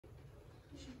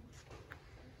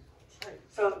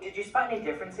So, did you spot any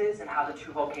differences in how the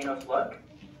two volcanoes look?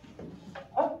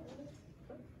 Oh.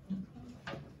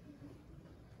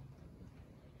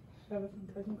 Having some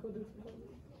technical difficulties.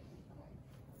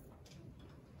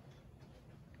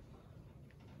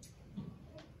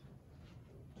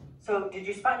 So, did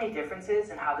you spot any differences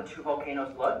in how the two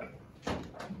volcanoes look?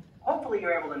 Hopefully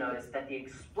you're able to notice that the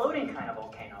exploding kind of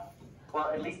volcano,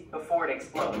 well, at least before it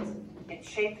explodes, it's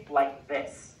shaped like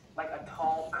this, like a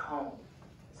tall cone.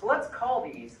 So let's call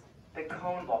these the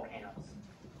cone volcanoes.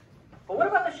 But what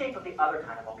about the shape of the other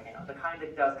kind of volcano, the kind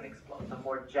that doesn't explode, the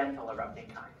more gentle erupting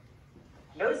kind?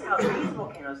 Notice how these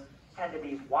volcanoes tend to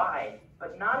be wide,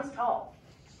 but not as tall.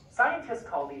 Scientists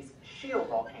call these shield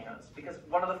volcanoes because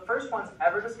one of the first ones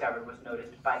ever discovered was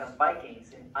noticed by the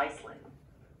Vikings in Iceland,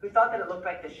 who thought that it looked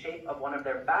like the shape of one of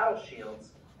their battle shields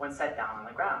when set down on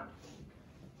the ground.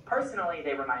 Personally,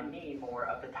 they remind me more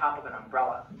of the top of an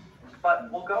umbrella,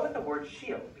 but we'll go with the word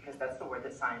shield because that's the word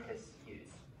that scientists use.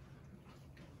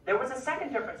 There was a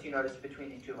second difference you noticed between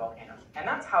these two volcanoes, and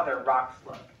that's how their rocks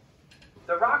look.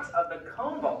 The rocks of the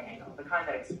cone volcano, the kind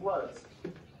that explodes,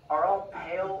 are all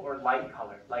pale or light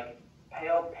colored, like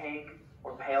pale pink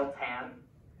or pale tan.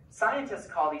 Scientists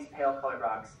call these pale colored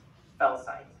rocks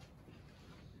felsite.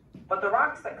 But the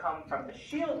rocks that come from the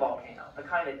shield volcano, the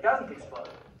kind that doesn't explode,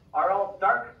 are all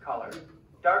dark colored,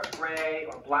 dark gray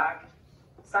or black.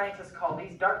 Scientists call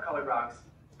these dark colored rocks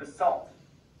basalt.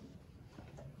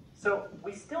 So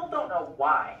we still don't know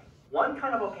why one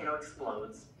kind of volcano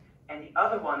explodes and the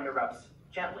other one erupts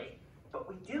gently. But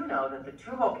we do know that the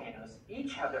two volcanoes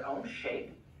each have their own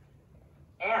shape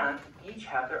and each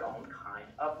have their own kind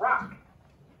of rock.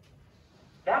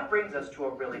 That brings us to a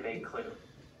really big clue.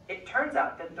 It turns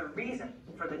out that the reason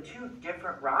for the two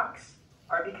different rocks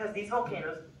are because these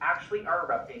volcanoes actually are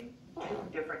erupting two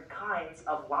different kinds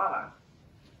of lava.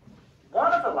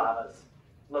 One of the lavas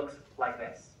looks like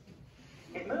this.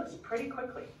 It moves pretty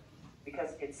quickly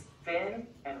because it's thin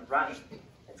and runny.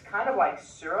 It's kind of like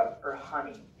syrup or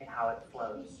honey in how it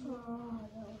flows.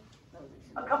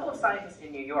 A couple of scientists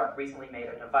in New York recently made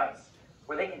a device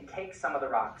where they can take some of the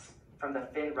rocks from the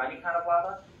thin, runny kind of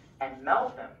lava and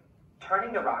melt them,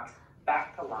 turning the rocks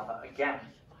back to lava again.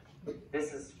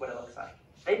 This is what it looks like.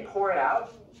 They pour it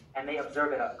out and they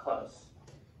observe it up close.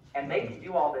 And they can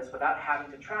do all this without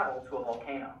having to travel to a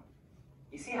volcano.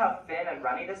 You see how thin and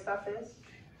runny this stuff is?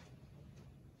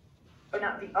 But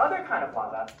now the other kind of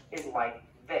lava is like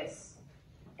this.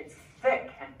 It's thick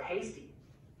and pasty.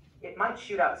 It might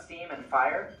shoot out steam and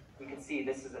fire. You can see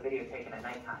this is a video taken at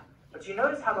nighttime. But you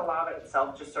notice how the lava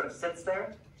itself just sort of sits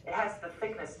there? It has the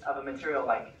thickness of a material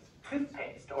like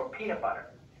toothpaste or peanut butter.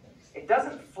 It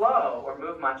doesn't flow or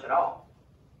move much at all.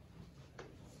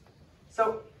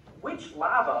 So which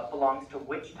lava belongs to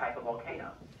which type of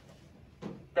volcano?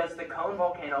 Does the cone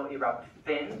volcano erupt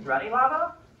thin, runny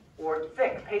lava or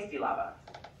thick, pasty lava?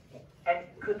 And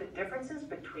could the differences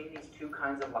between these two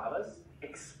kinds of lavas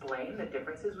explain the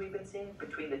differences we've been seeing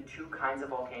between the two kinds of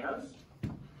volcanoes?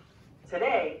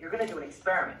 Today, you're going to do an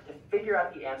experiment to figure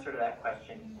out the answer to that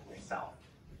question yourself.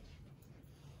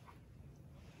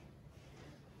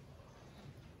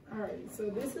 All right, so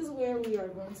this is where we are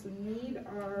going to need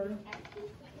our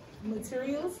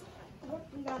materials. Yep,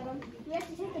 we got them. Do we have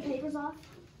to take the papers off?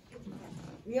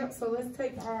 Yep, so let's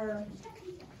take our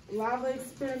lava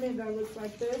experiment that looks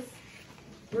like this.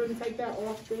 We're going to take that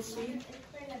off this sheet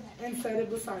and set it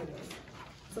beside us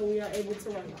so we are able to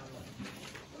write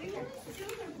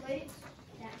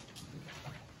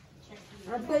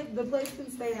on it. The plates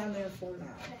can stay on there for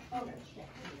now.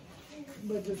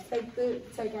 But just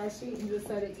take our sheet and just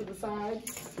set it to the side.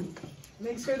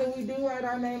 Make sure that we do write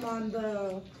our name on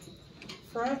the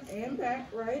front and back,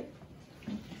 right?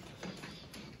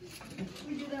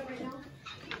 We do that right now?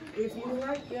 If you would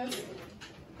like, yes.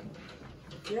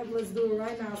 Yep, let's do it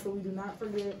right now so we do not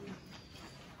forget.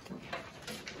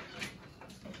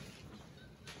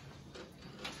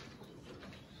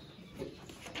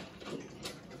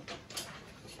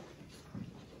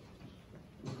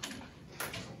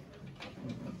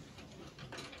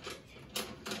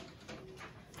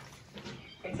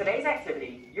 In today's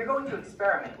activity, you're going to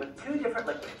experiment with two different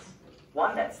liquids,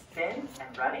 one that's thin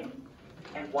and runny,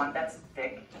 and one that's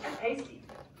thick and pasty,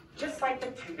 just like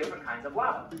the two different kinds of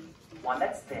lava, one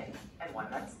that's thin and one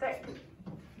that's thick.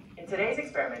 In today's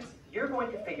experiments, you're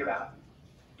going to figure out,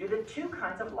 do the two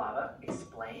kinds of lava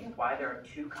explain why there are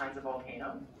two kinds of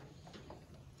volcano?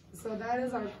 So that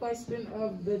is our question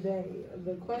of the day.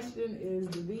 The question is,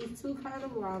 do these two kinds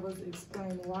of lavas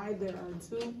explain why there are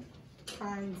two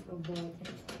kinds of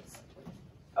volcanoes?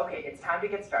 Okay, it's time to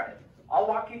get started. I'll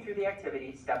walk you through the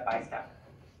activity step by step.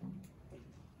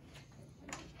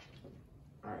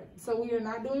 So we are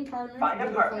not doing partners. Find a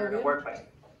we're partner to coded. work with.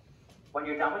 When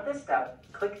you're done with this step,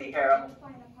 click the arrow.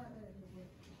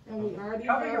 And we already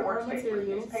Cover have your our workspace with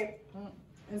materials. newspaper.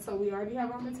 And so we already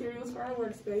have our materials for our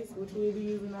workspace, which we'll be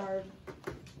using our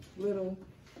little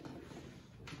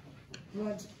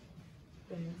lunch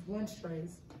things, lunch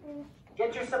trays.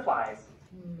 Get your supplies.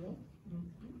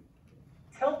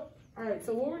 Tilt. All right,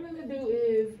 so what we're gonna do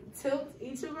is tilt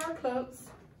each of our cups.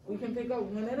 We can pick up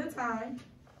one at a time.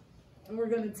 And we're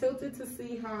gonna tilt it to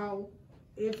see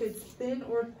if it's thin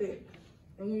or thick.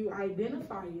 And when you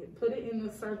identify it, put it in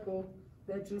the circle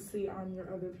that you see on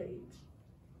your other page.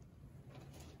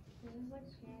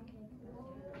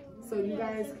 So you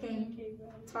guys can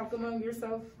talk among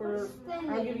yourself for,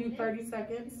 I'll give you 30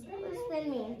 seconds. What does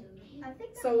thin mean?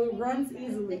 So it runs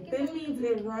easily. Thin means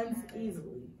it runs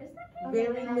easily.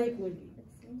 Very liquidy.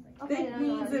 Thick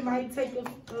means it might take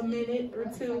a minute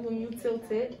or two when you tilt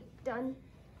it Done.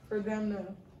 for them to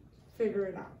figure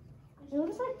it out. It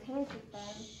looks like pancake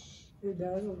batter. It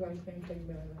does look like pancake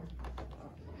batter.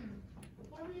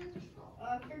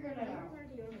 Figured it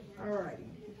out. Alrighty.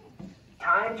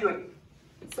 Time to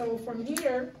So from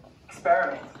here,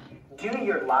 experiment. Do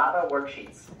your lava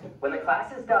worksheets. When the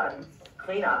class is done,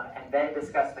 clean up and then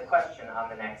discuss the question on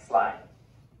the next slide.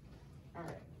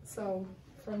 alright. So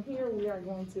from here we are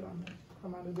going to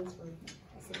come out of this room.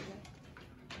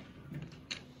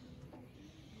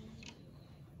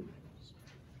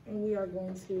 And we are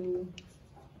going to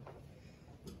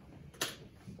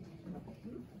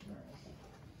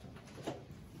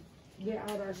get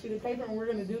out our sheet of paper and we're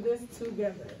going to do this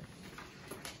together.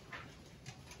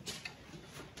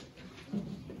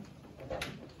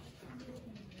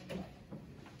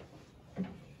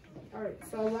 Alright,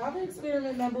 so lava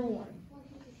experiment number 1.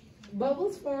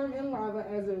 Bubbles form in lava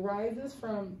as it rises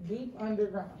from deep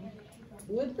underground.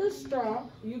 With the straw,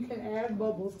 you can add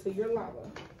bubbles to your lava.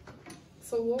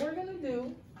 So what we're gonna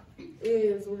do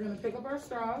is we're gonna pick up our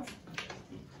straws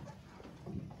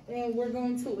and we're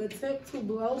going to attempt to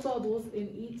blow bubbles in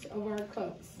each of our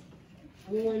cups.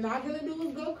 What we're not gonna do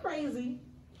is go crazy.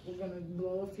 We're gonna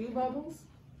blow a few bubbles.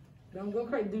 Don't go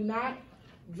crazy. Do not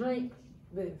drink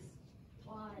this.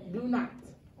 Do not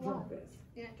drink this.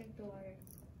 Do not drink the water.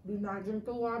 Do not drink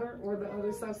the water or the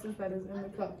other substance that is in the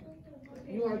cup.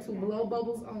 You are to blow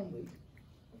bubbles only.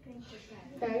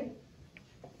 Okay?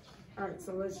 Alright,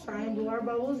 so let's try and blow our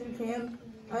bubbles. You can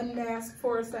unmask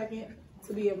for a second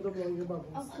to be able to blow your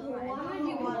bubbles.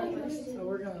 So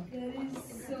we're gonna. That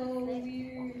is so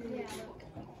weird.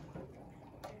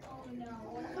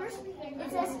 First,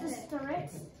 it says to stir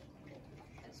it.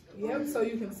 Yep, so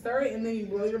you can stir it and then you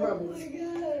blow your bubbles.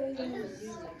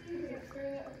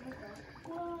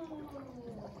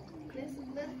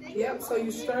 Yep, so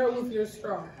you stir it with your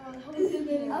straw.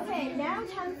 Okay, now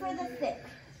time for the thick.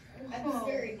 I'm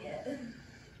stirring it.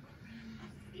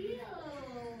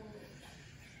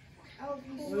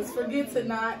 Let's forget to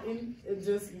not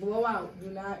just blow out. Do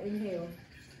not inhale.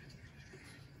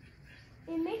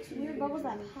 It makes weird bubbles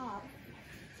that pop.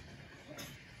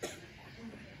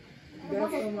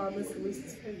 That's on my Miss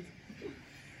Lisa's face.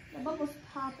 The bubbles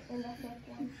pop in the thick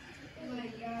one. Oh my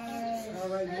gosh. All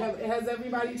right, has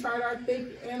everybody tried our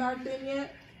thick and our thin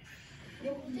yet?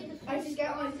 I just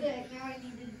got one thick. Now I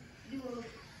need to do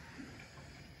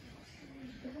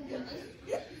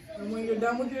And when you're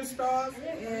done with your straws,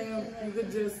 and you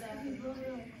could just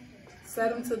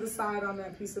set them to the side on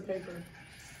that piece of paper.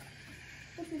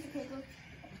 What piece of paper?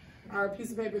 Our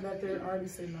piece of paper that they're already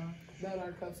sitting on, that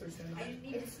our cups are sitting on.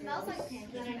 It smells like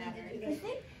pancake batter.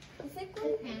 The thick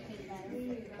one? Pancake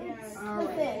batter. It's All the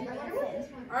right. thin. The thin.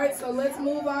 All right, so let's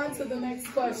move on to the next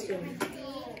question.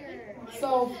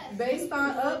 So based on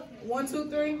up, 1, 2,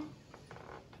 3.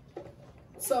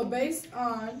 So based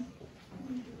on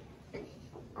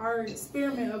our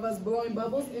experiment of us blowing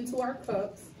bubbles into our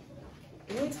cups,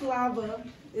 which lava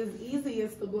is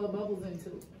easiest to blow bubbles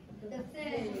into? The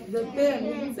thin. The thin.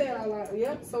 We can say it out loud.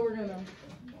 Yep. So we're gonna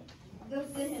The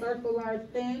thin. circle our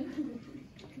thin.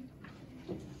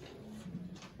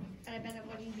 I bet it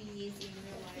wouldn't be easy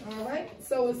in real life. All right.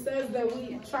 So it says that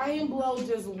we try and blow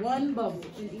just one bubble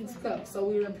in each cup. So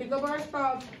we're gonna pick up our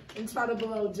straws and try to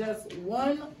blow just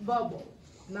one bubble,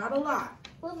 not a lot,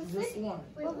 Well, the just thick, one.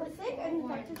 well, the thick and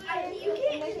participate. You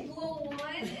can't just blow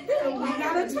one. We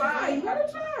gotta try. You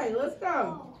gotta try. Let's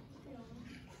go.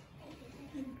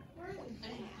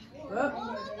 Up.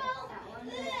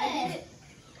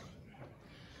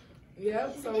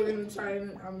 Yep. So we're gonna try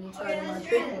and I'm gonna try my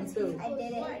thick one too. I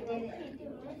did it. I did it.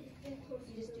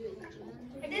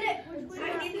 I did it.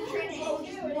 I need to try to blow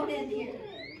just one in here.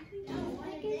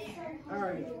 All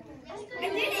right. I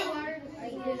did it. I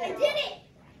did it.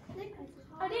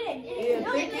 I did it.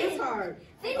 hard.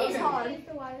 Thin is Okay. hard.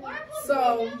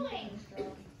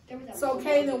 So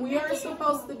Kaden, we are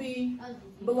supposed to be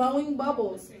blowing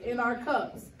bubbles in our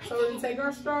cups. So we're gonna take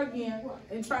our straw again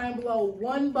and try and blow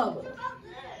one bubble.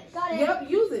 Got it. Yep,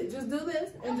 use it. Just do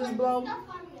this and just blow.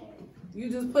 You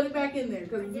just put it back in there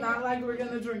because it's not like we're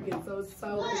gonna drink it. So it's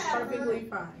perfectly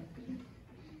fine.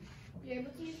 You're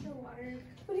able to use the water.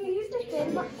 When you use the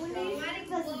thin lava,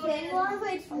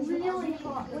 it's really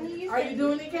hot. When you use Are you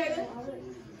doing it, Kaden?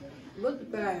 Look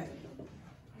at that.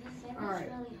 All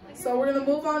right. So we're gonna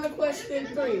move on to question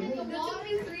 3. There's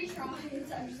only 3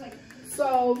 tries. I'm just like,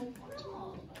 So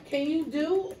can you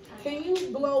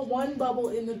blow one bubble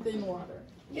in the thin water?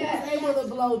 yes. You're able to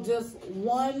blow just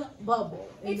one bubble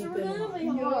in It's the thin water.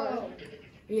 really hard.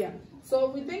 Yeah. So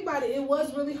if we think about it, it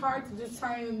was really hard to just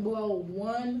try and blow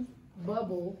one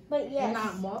bubble But and yes.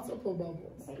 not multiple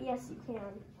bubbles. But yes, you can.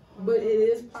 But it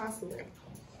is possible.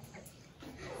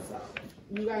 So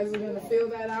you guys are gonna fill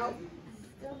that out.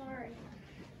 Still hard.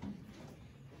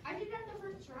 I did that the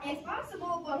first try. It's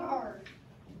possible, but hard.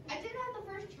 I did that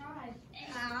the first try.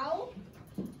 How?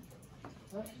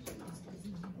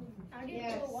 I'll get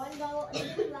Yes. one bubble and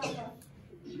then lava.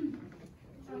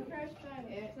 On the first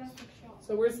try, that's the shot.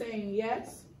 So we're saying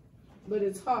yes, but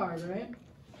it's hard, right?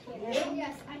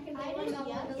 Yes, I can do one double.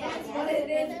 Yes, Yes, but but it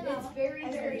is. It's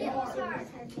very, very hard.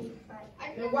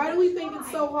 And why do we think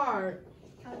it's so hard?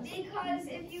 Because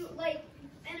if you, like,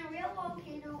 in a real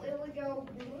volcano, it would go.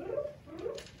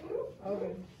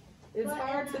 Okay. It's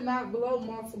hard to not blow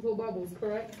multiple bubbles,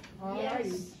 correct? Alrighty.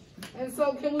 Yes. And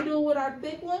so can we do it with our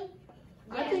thick one?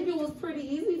 I think it was pretty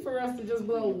easy for us to just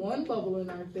blow one bubble in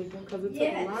our thick one because it took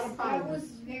a lot of power. That was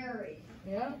very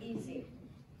Yeah. easy.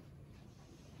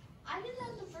 I did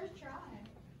that the first try.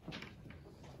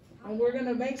 And we're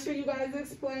gonna make sure you guys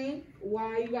explain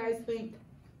why you guys think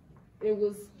it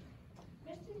was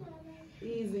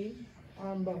easy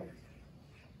on both.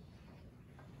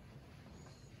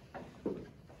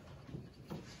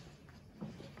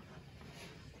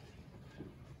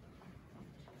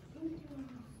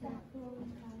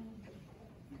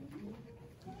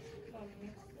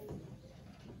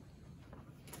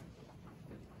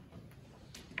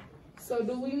 So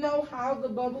do we know how the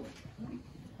bubble?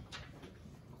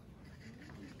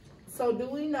 So do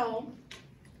we know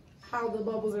how the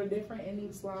bubbles are different in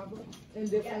each lava, in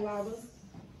different lavas?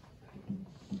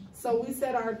 So we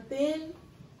said our thin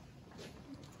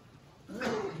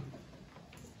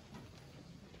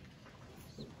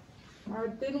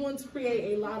ones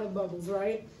create a lot of bubbles,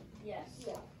 right? Yes.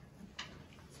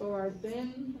 So our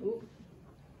thin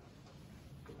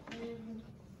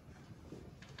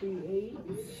creates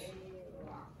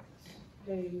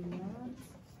a lot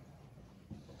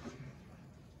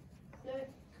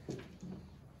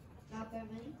Not that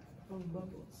many. of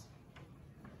bubbles,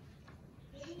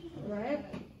 right?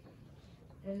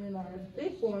 And then our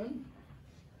thick one,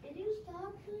 Did you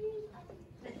stop,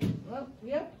 please? well,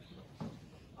 yep.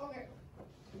 Okay.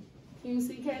 Can you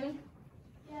see, Kaden?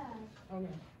 Yeah. Okay.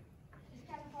 It's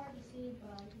kind of hard to see,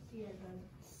 but I can see it.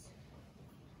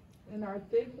 And our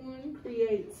thick one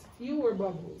creates fewer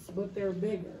bubbles, but they're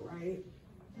bigger, right?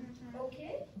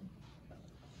 Okay.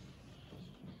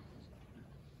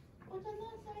 What's on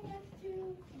that side next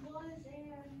to was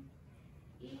an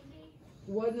easy?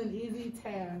 Was an easy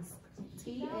task.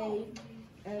 T-A-S.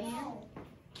 A-N.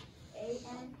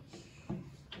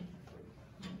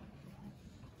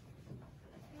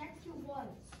 Next to was.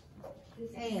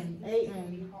 And,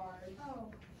 A-N. Oh.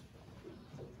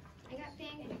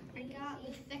 I got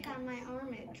this thick on my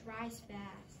arm. It dries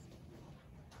fast.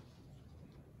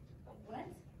 What?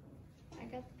 I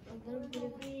got a little bit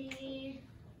of easy.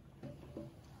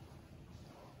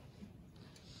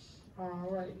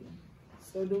 Alrighty.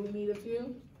 So do we need a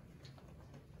few?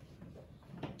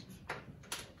 I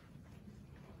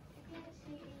can't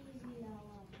see easy that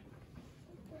well.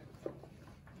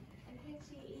 I can't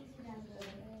see easy that good.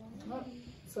 Oh,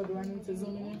 so do I need to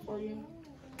zoom in for you?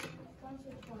 Once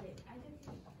or twice.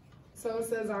 So it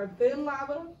says our thin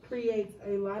lava creates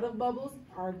a lot of bubbles.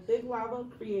 Our thick lava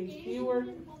creates fewer,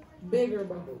 bigger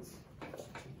bubbles.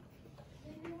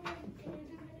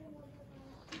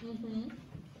 Mm-hmm.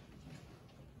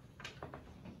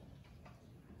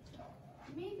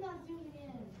 Me not zooming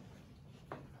in.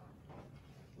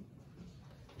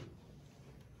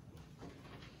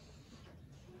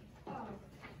 Oh,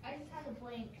 I just had a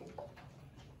blank.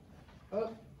 Oh,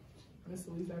 Miss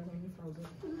Louise, I think you frozen.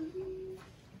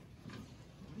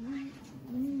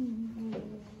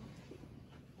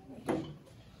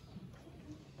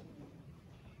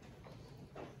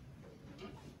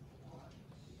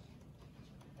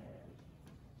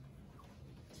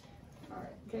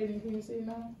 Alright, Kaden, can you see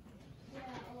now?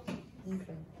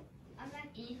 Okay. I'm gonna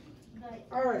eat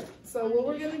the. All right. So what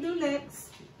we're gonna do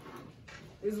next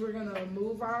is we're gonna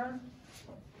move our.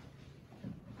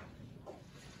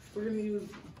 We're gonna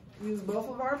use both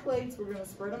of our plates. We're gonna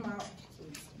spread them out.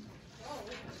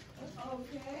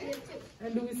 Okay.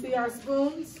 And do we see our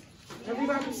spoons?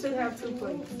 Everybody should have 2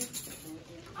 plates.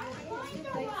 I wonder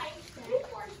why 2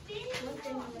 more things.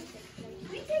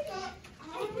 We take up.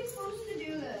 How are we supposed to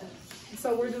do this?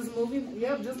 So we're just moving,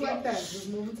 yep, just like that. Just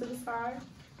moving to the side.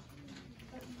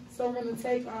 So we're gonna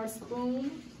take our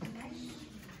spoon.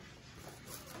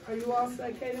 Are you all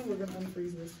set, Kaden? We're gonna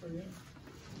unfreeze this for you.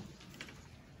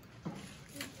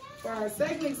 For our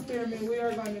second experiment, we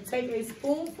are going to take a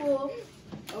spoonful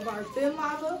of our thin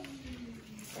lava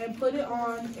and put it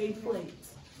on a plate.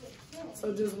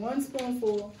 So just 1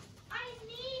 spoonful.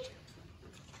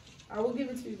 I will give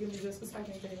it to you. Give me just a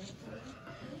second, Kaden.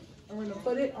 And we're going to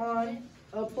put it on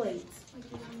a plate.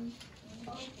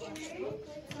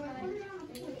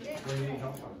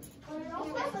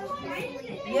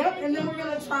 Yep, and then we're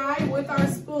going to try with our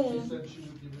spoon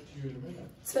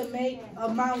to make a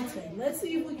mountain. Let's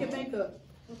see if we can make a...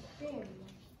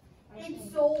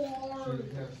 It's so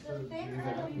hard.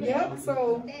 Yep,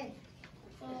 so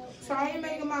try and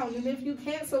make a mountain. And if you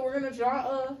can't, so we're going to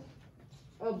draw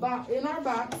a box in our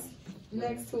box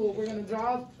next to it. We're going to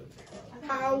draw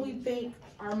how we think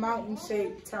our mountain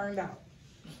shape turned out.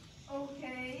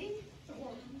 Okay.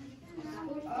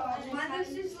 Mine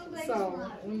just look like So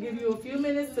I'm going to give you a few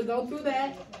minutes to go through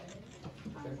that.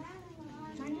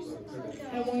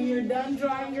 And when you're done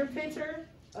drawing your picture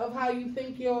of how you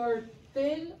think your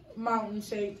thin mountain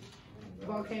shaped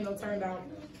volcano turned out,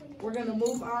 we're going to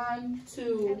move on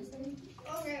to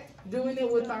doing it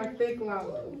with our thick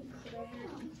lava.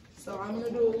 So I'm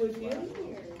going to do it with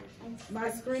you. My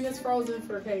screen is frozen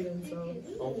for Kaden, so.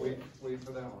 Oh, wait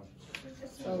for that one.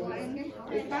 So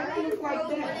it kind of looks like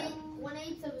that.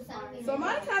 1/8 of a centimeter. So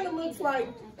mine kind of looks like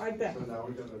that. So now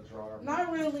we're gonna draw our.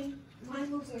 Not really. Mine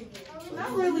looks like this.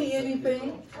 Not really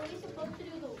anything. Are we supposed to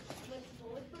do the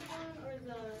liquid one or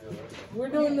the? We're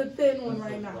doing the thin one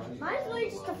right now. Mine's really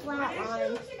just a flat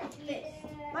line.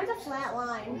 Mine's a flat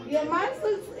line. Yeah, mine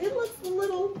looks a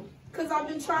little, because I've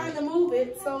been trying to move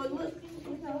it, so it looks,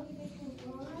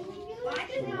 Mine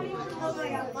does not even look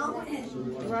like a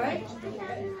mountain. right?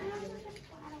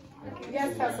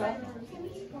 Yes, Tessa.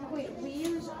 Wait, we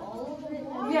use all of it?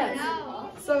 Yes.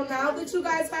 So now that you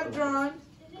guys have drawn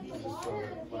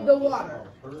the water,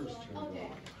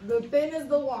 the thin is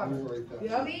the water.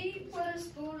 Yep. We put a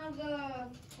spoon of the.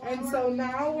 And so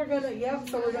now we're gonna,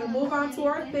 so we're gonna move on to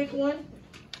our thick one.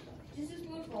 Just a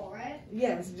spoonful, right?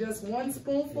 Yes, just 1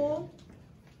 spoonful.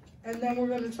 And then we're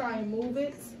gonna try and move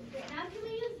it How can we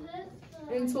use this?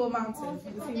 into a mountain.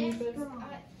 You see me, sis?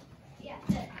 Yeah,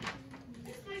 this.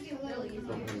 This might be a little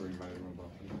easier.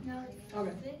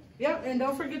 Okay. Yep, and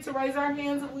don't forget to raise our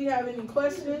hands if we have any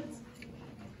questions.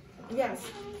 Yes.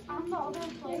 On the other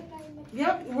plate.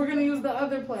 Yep, we're gonna use the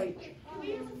other plate.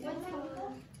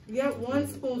 Yep, 1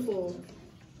 spoonful.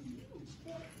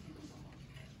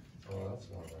 Oh, that's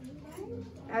not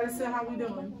right. Addison, how we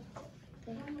doing?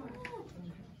 And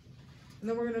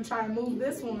then we're gonna try and move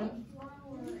this one.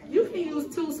 You can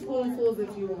use 2 spoonfuls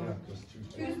if you want. Yeah, just 2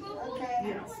 Two spoonfuls? Okay.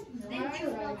 Yes. Thank you.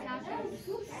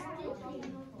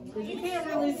 Because you can't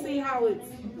really see how it's.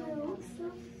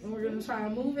 And we're gonna try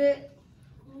and move it.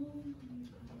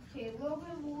 Okay, a little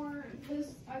bit more.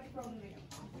 This I could probably make.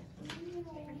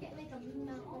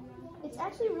 It's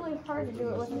actually really hard to do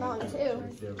it with a mountain too.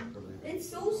 It's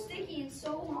so sticky and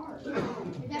so hard.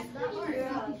 That's not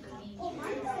hard.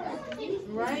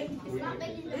 Right?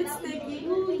 It's sticky.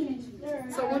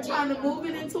 So we're trying to move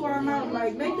it into our mouth.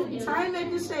 Like try and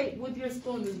make the shape with your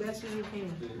spoon as best as you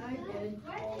can.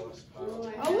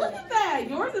 Oh, look at that.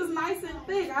 Yours is nice and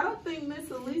thick. I don't think Miss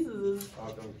Elise's is.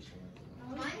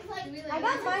 Mine's like really. I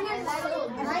got mine as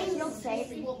nice and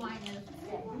safe.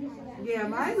 Yeah,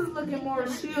 mine is looking more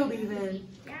shieldy than.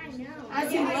 Yeah, I know. I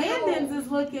see Landon's is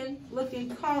looking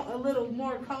a little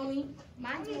more coney.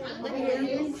 Mine's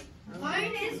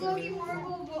Mine is looking more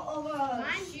of a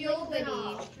shield than a.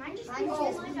 Mine just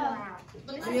looks like a.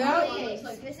 Yep.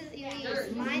 This is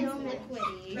Elise. Mine's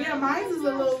liquidy. Yeah, mine is a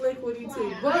little liquidy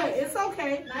too, but it's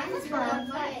okay. It's fine.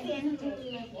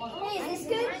 Hey, is this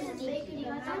good?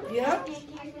 Yep.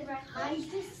 Mine's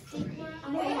just sticky.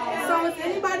 So is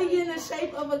anybody getting the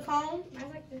shape of a cone?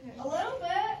 A little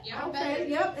bit. Okay,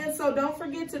 yep. And so don't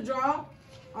forget to draw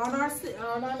on our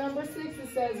number 6. It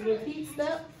says repeat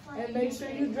step, and make sure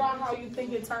you draw how you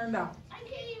think it turned out. I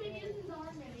can't even use his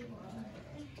arm anymore.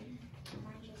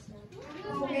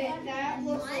 Okay, that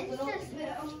looks a little bit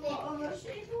of a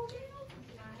shape.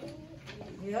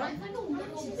 Yep. Mine's like a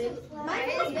little bit. Mine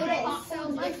is so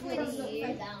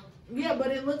liquidy. Yeah, but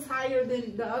it looks higher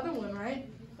than the other one, right?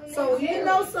 So even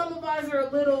though some of ours are a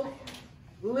little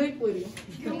liquidy.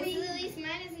 At least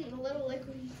mine isn't a little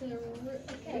liquidy.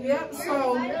 Okay. Yep,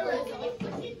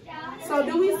 so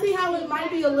do we see how it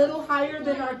might be a little higher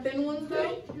than our thin ones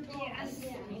though? Yes.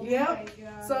 Yep.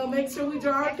 So make sure we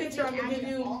draw our picture. I'm gonna give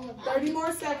you 30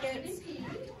 more seconds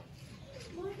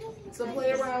to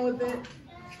play around with it.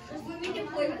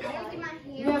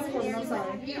 Yes, Courtney, I'm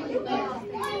sorry.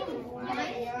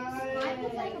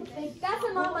 That's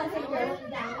not my finger.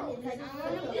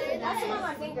 That's not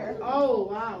my finger. Oh,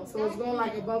 wow. So it's going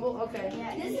like a bubble? Okay.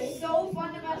 This is so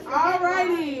fun about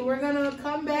Alrighty, we're gonna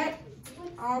come back.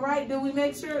 Alright, do we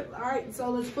make sure? Alright, so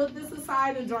let's put this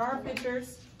aside and draw our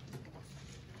pictures.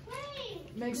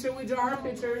 Make sure we draw our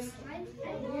pictures.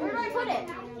 Where do I put it?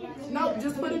 Nope,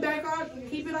 just put it back on.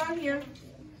 Keep it on here.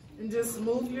 And just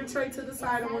move your tray to the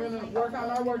side and we're gonna work on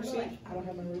our worksheet. I don't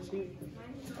have my worksheet.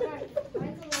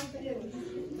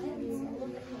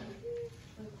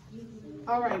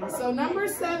 Alright, so number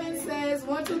 7 says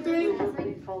 1, 2, 3.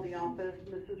 Please call the office.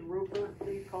 Mrs. Rupert,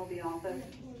 please call the office.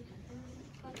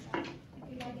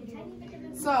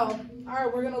 So,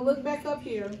 alright, we're gonna look back up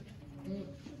here.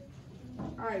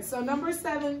 Alright, so number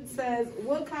 7 says,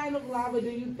 what kind of lava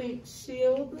do you think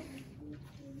shield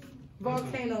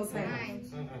volcanoes have?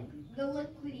 the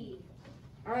liquidy.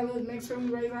 Alright, let's make sure we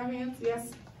raise our hands.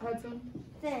 Yes, Hudson?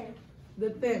 Thin. The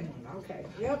thin one, okay.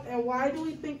 Yep, and why do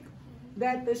we think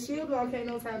that the shield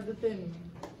volcanoes have the thin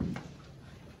one?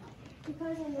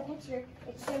 Because in the picture,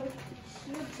 it showed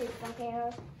shield-shaped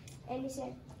volcanoes, and he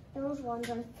said those ones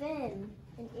are thin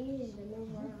and easy to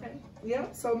move around. Okay.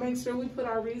 Yep, so make sure we put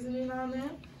our reasoning on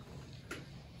that.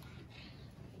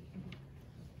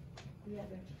 Yeah,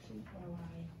 that's sheet while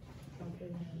I don't put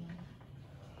it in there.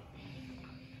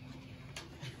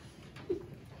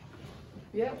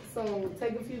 Yep, so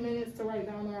take a few minutes to write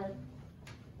down our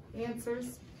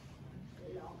answers.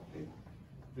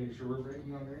 Make sure we're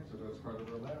writing on the answer, that's part of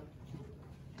our lab.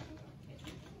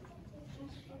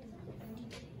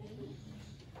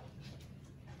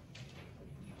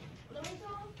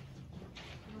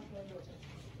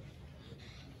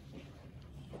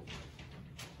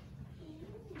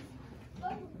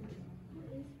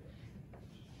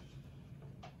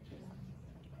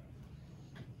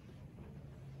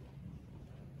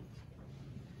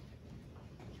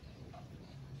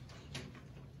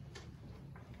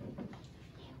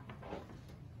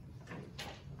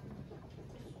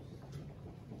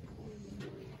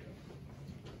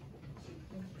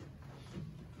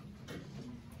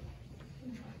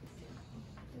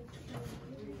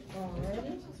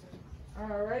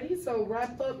 Alrighty, so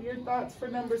wrap up your thoughts for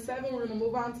number 7. We're gonna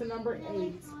move on to number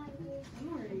 8.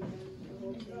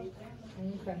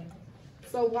 Okay.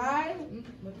 So why?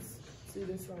 Let's see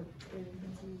this up.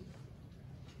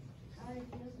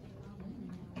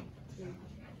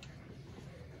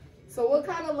 So what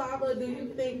kind of lava do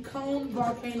you think cone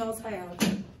volcanoes have?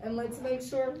 And let's make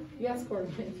sure. Yes,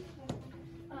 Courtney.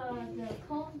 The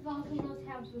cone volcanoes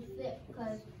have the thick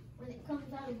because when it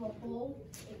comes out of a hole,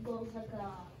 it goes like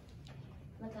a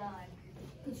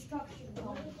construction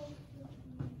cone.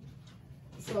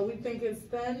 So we think it's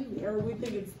thin, or we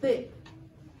think it's thick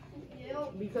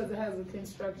because it has a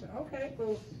construction. Okay,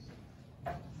 cool.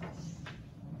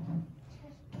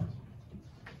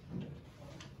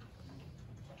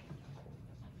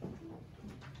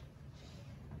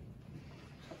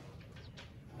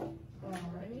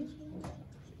 Alrighty.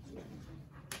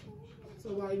 So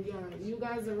while you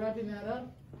guys are wrapping that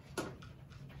up,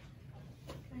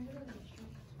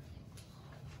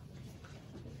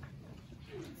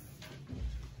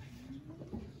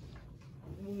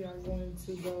 we are going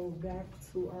to go back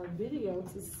to our video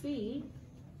to see.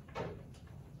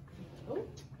 Oh.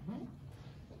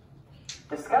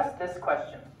 Discuss this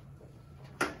question.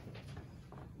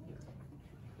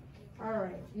 All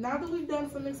right. Now that we've done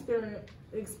some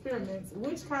experiments,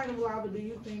 which kind of lava do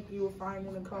you think you will find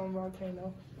in a cone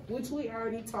volcano? Which we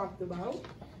already talked about,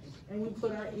 and we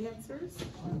put our answers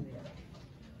on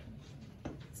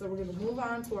there. So we're going to move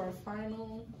on to our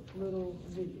final little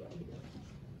video here.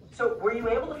 So were you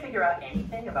able to figure out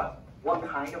anything about what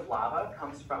kind of lava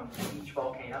comes from each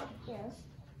volcano? Yes.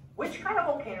 Which kind of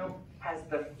volcano has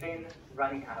the thin,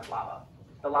 runny kind of lava?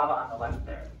 The lava on the left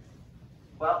there.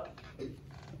 Well,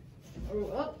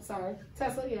 Oh, sorry.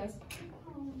 Tessa, yes.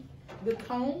 The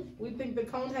cone, we think the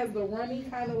cone has the runny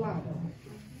kind of lava.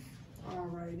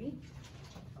 Alrighty.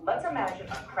 let's imagine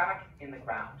a crack in the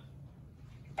ground.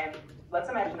 And let's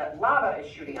imagine that lava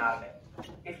is shooting out of it.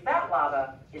 If that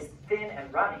lava is thin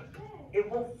and runny, it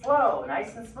will flow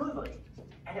nice and smoothly.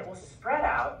 and it will spread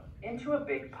out into a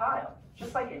big pile,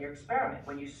 just like in your experiment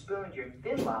when you spooned your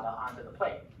thin lava onto the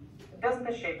plate. Doesn't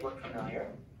the shape look familiar?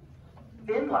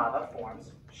 Thin lava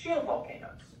forms shield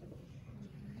volcanoes.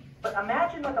 But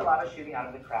imagine that the lava shooting out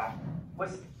of the crack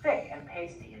was thick and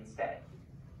pasty instead.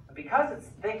 Because it's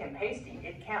thick and pasty,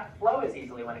 it can't flow as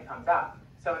easily when it comes out.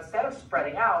 So instead of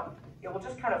spreading out, it will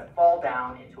just kind of fall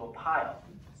down into a pile.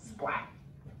 Splat.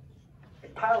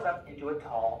 It piles up into a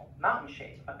tall mountain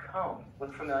shape, a cone.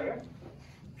 Look familiar?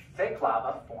 Thick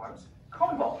lava forms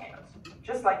cone volcanoes,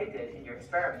 just like it did in your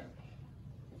experiment.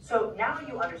 So now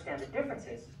you understand the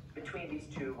differences between these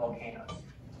two volcanoes.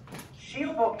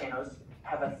 Shield volcanoes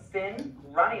have a thin,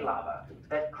 runny lava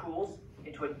that cools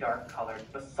into a dark-colored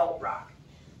basalt rock.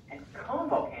 And cone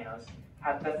volcanoes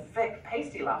have the thick,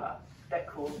 pasty lava that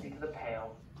cools into the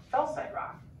pale, felsite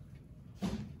rock.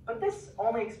 But this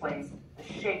only explains the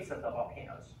shapes of the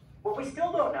volcanoes. What we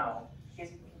still don't know is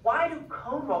why do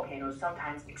cone volcanoes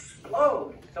sometimes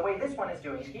explode the way this one is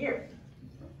doing here?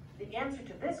 The answer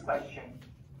to this question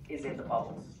is in the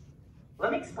bubbles.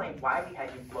 Let me explain why we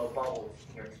had you blow bubbles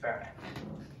in your experiment.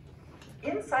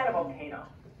 Inside a volcano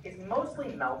is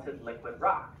mostly melted liquid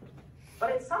rock, but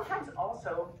it sometimes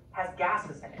also has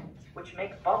gases in it, which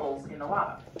make bubbles in the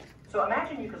lava. So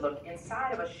imagine you could look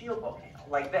inside of a shield volcano,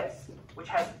 like this, which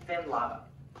has thin lava.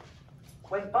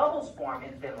 When bubbles form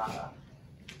in thin lava,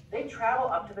 they travel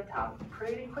up to the top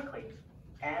pretty quickly,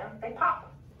 and they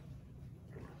pop.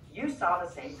 You saw the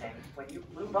same thing when you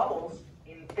blew bubbles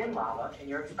in thin lava in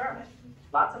your experiment.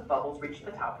 Lots of bubbles reached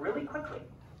the top really quickly.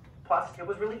 Plus, it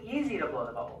was really easy to blow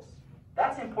the bubbles.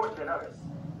 That's important to notice.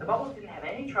 The bubbles didn't have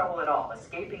any trouble at all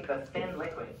escaping the thin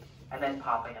liquid and then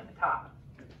popping at the top.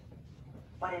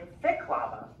 But in thick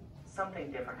lava,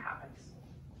 something different happens.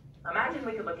 Imagine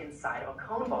we could look inside of a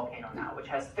cone volcano now, which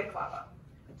has thick lava.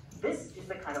 This is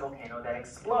the kind of volcano that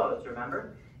explodes,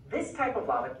 remember? This type of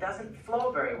lava doesn't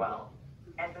flow very well,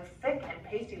 and the thick and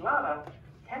pasty lava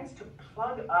tends to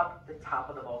plug up the top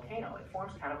of the volcano. It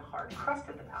forms kind of a hard crust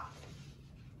at the top.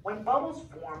 When bubbles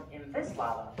form in this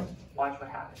lava, watch what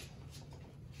happens.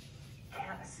 It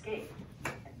can't escape,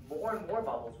 and more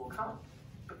bubbles will come,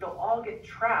 but they'll all get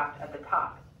trapped at the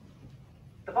top.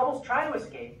 The bubbles try to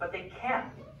escape, but they can't.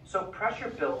 So pressure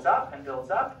builds up,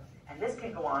 and this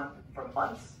can go on for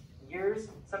months, years,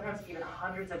 sometimes even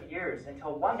hundreds of years,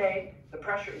 until one day the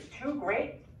pressure is too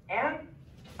great, and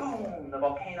boom, the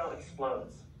volcano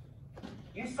explodes.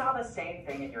 You saw the same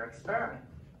thing in your experiment.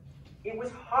 It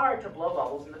was hard to blow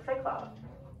bubbles in the thick lava.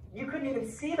 You couldn't even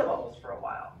see the bubbles for a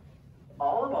while.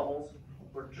 All the bubbles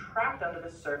were trapped under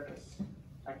the surface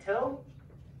until,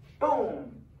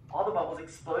 boom, all the bubbles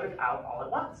exploded out all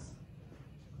at once.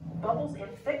 Bubbles in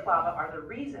thick lava are the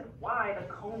reason why the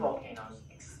cone volcanoes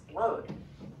explode.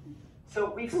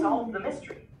 So we've solved the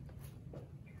mystery.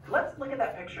 Let's look at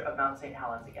that picture of Mount St.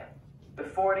 Helens again.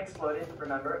 Before it exploded,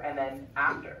 remember, and then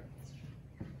after.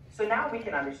 So now we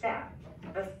can understand.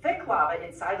 The thick lava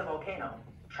inside the volcano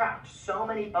trapped so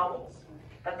many bubbles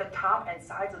that the top and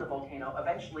sides of the volcano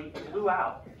eventually blew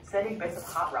out, sending bits of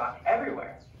hot rock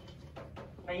everywhere.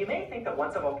 Now you may think that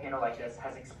once a volcano like this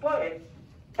has exploded,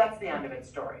 that's the end of its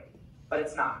story, but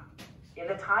it's not. In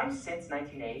the time since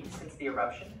 1980, since the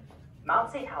eruption,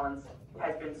 Mount St. Helens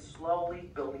has been slowly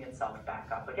building itself back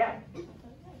up again.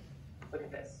 Look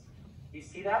at this. You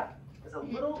see that? There's a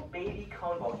little baby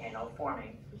cone volcano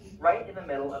forming right in the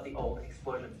middle of the old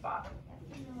explosion spot.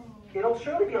 It'll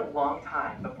surely be a long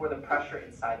time before the pressure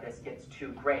inside this gets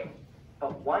too great,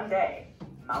 but one day,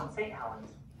 Mount St.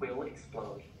 Helens will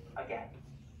explode again.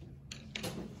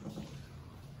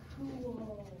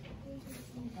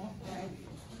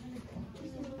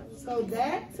 So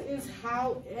that is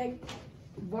how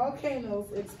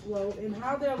volcanoes explode and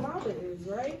how their lava is,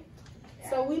 right?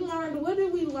 So we learned, what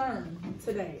did we learn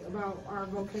today about our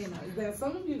volcanoes that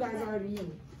some of you guys already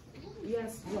knew?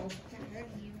 Yes, Joe.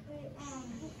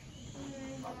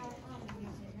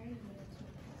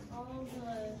 All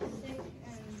the thick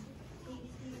and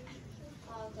pieces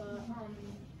of the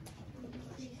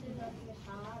pieces of the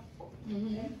top,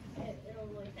 it'll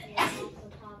like get off the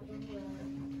top of the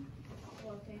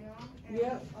volcano. And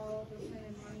Yep. all the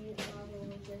sand money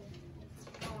will just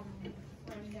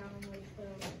run down like the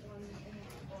one in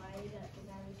Hawaii that the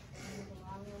guy was in the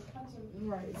lava.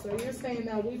 Right, so you're saying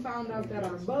that we found out that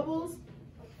our bubbles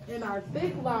in our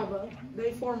thick lava,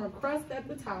 they form a crust at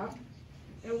the top,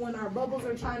 and when our bubbles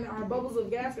of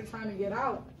gas are trying to get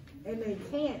out, and they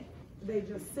can't, they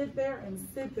just sit there and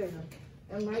sit there.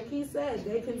 And like he said,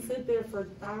 they can sit there for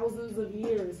thousands of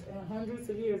years and hundreds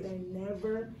of years and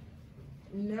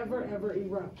never ever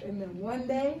erupt. And then one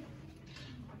day,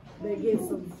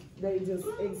 they just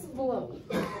explode.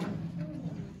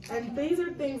 And these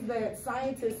are things that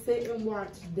scientists sit and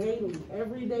watch daily,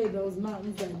 every day. Those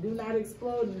mountains that do not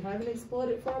explode and haven't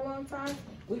exploded for a long time,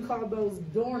 we call those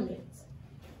dormant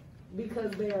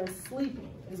because they are sleeping.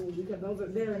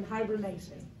 Because they're in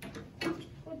hibernation.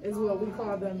 Is what we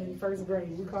call them in first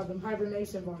grade. We call them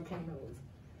hibernation volcanoes.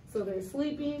 So they're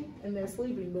sleeping and they're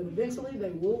sleeping, but eventually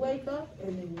they will wake up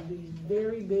and it will be a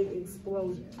very big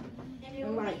explosion. And it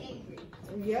will be angry.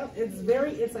 Yep,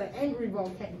 it's an angry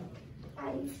volcano.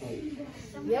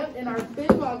 Yep, and our thin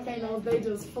volcanoes, they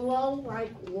just flow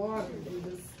like water.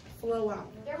 They just flow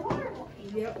out. They're water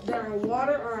volcanoes. Yep, they're our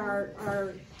water or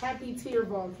our happy tear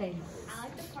volcanoes. I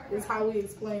like the part Is how we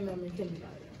explain them in kindergarten.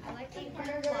 I like the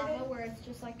part of lava where it's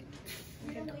just like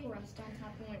a crust on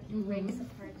top and it breaks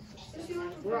apart. So she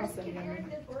wants We're all to saying kindergarten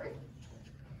that. this word?